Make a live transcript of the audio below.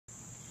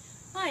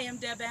I'm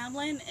Deb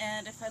Amlen,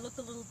 and if I look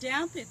a little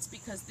damp, it's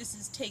because this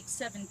is take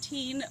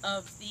 17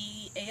 of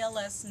the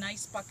ALS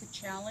Ice Bucket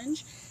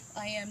Challenge.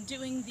 I am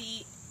doing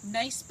the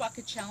Ice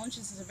Bucket Challenge.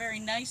 This is a very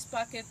nice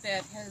bucket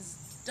that has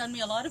done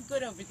me a lot of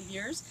good over the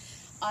years.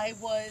 I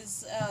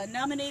was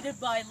nominated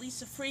by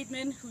Lisa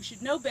Friedman, who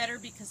should know better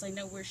because I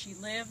know where she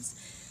lives.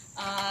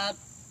 I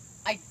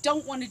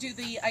don't want to do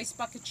the Ice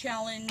Bucket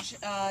Challenge,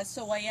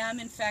 so I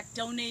am in fact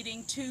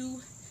donating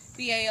to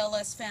the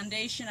ALS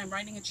Foundation. I'm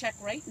writing a check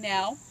right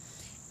now,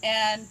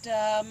 and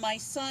my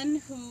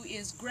son, who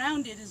is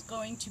grounded, is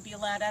going to be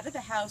allowed out of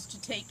the house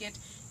to take it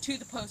to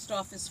the post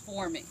office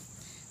for me.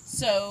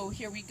 So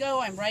here we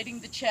go. I'm writing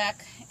the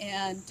check,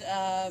 and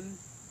I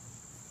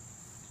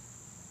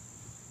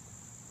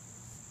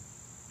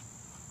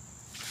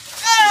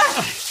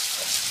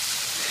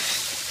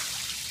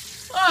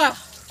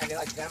get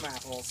like them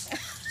apples.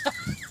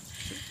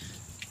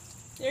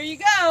 There you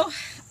go.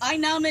 I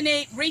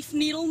nominate Rafe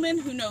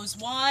Needleman, who knows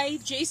why,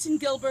 Jason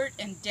Gilbert,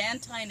 and Dan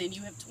Tynan.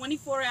 You have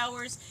 24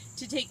 hours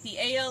to take the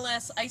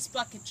ALS Ice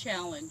Bucket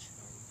Challenge.